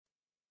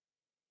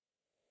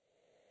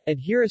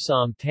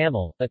Adhirasam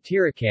Tamil,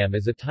 Attirakam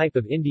is a type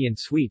of Indian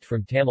sweet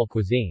from Tamil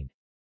cuisine.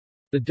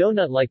 The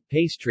donut-like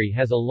pastry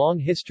has a long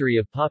history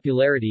of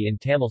popularity in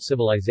Tamil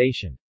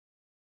civilization.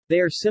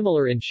 They are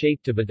similar in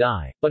shape to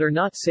badai, but are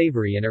not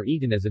savory and are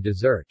eaten as a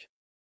dessert.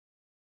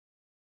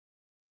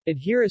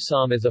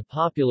 Adhirasam is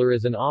popular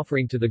as an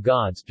offering to the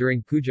gods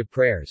during puja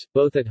prayers,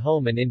 both at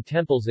home and in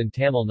temples in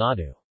Tamil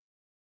Nadu.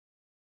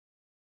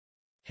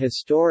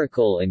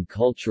 Historical and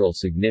cultural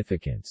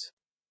significance.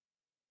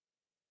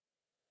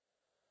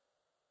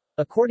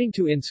 According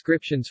to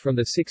inscriptions from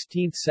the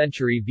 16th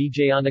century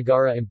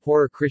Vijayanagara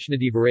Emperor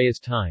Krishnadevaraya's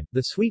time,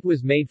 the sweet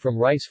was made from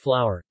rice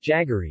flour,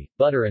 jaggery,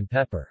 butter and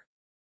pepper.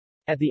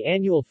 At the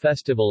annual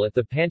festival at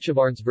the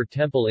Panchavarnsvar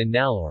temple in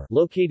Nallur,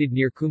 located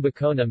near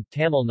Kumbakonam,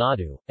 Tamil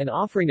Nadu, an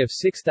offering of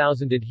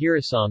 6,000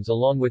 adhirasams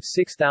along with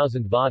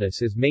 6,000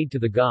 vadas is made to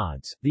the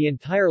gods. The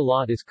entire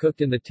lot is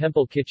cooked in the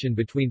temple kitchen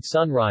between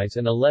sunrise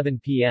and 11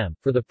 p.m.,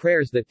 for the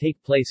prayers that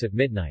take place at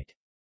midnight.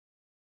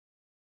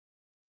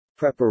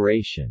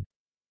 Preparation.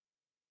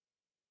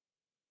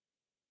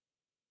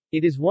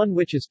 It is one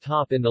which is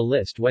top in the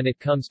list when it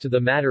comes to the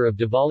matter of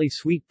Diwali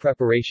sweet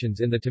preparations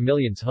in the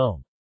Tamilians'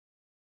 home.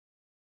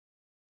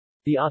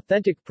 The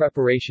authentic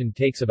preparation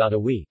takes about a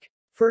week.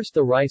 First,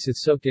 the rice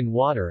is soaked in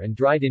water and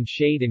dried in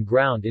shade and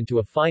ground into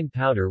a fine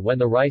powder when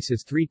the rice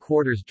is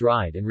 3/4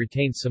 dried and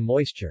retains some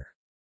moisture.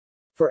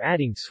 For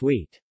adding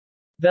sweet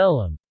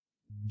vellam,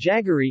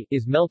 jaggery,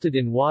 is melted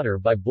in water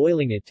by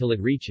boiling it till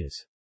it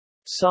reaches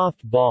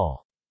soft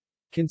ball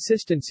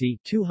consistency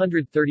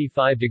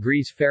 235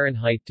 degrees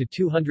Fahrenheit to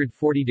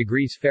 240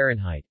 degrees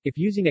Fahrenheit, if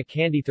using a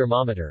candy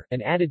thermometer,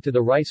 and added to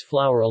the rice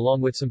flour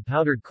along with some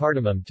powdered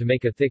cardamom to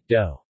make a thick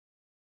dough.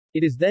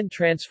 It is then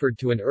transferred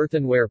to an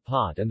earthenware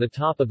pot and the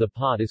top of the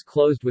pot is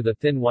closed with a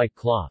thin white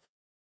cloth.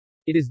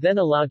 It is then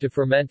allowed to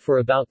ferment for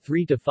about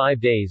 3 to 5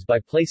 days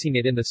by placing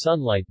it in the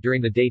sunlight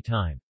during the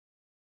daytime.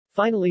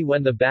 Finally,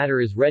 when the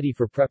batter is ready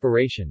for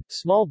preparation,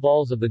 small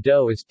balls of the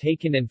dough is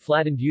taken and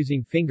flattened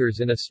using fingers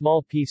in a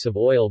small piece of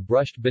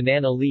oil-brushed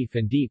banana leaf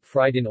and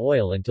deep-fried in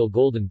oil until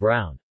golden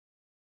brown.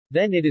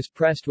 Then it is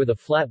pressed with a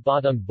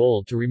flat-bottomed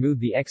bowl to remove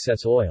the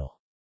excess oil.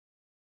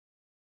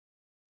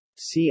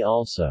 See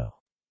also: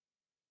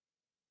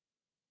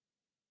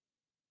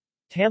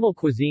 Tamil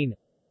cuisine,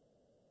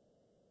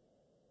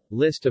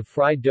 List of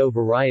fried dough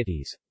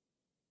varieties,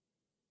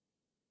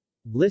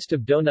 List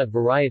of donut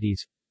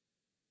varieties,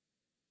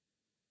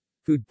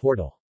 Food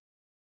portal.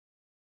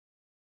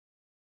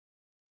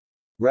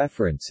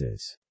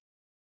 References.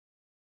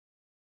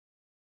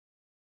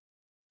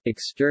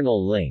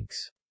 External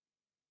links.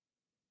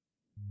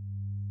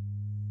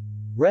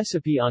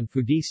 Recipe on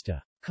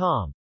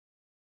Foodista.com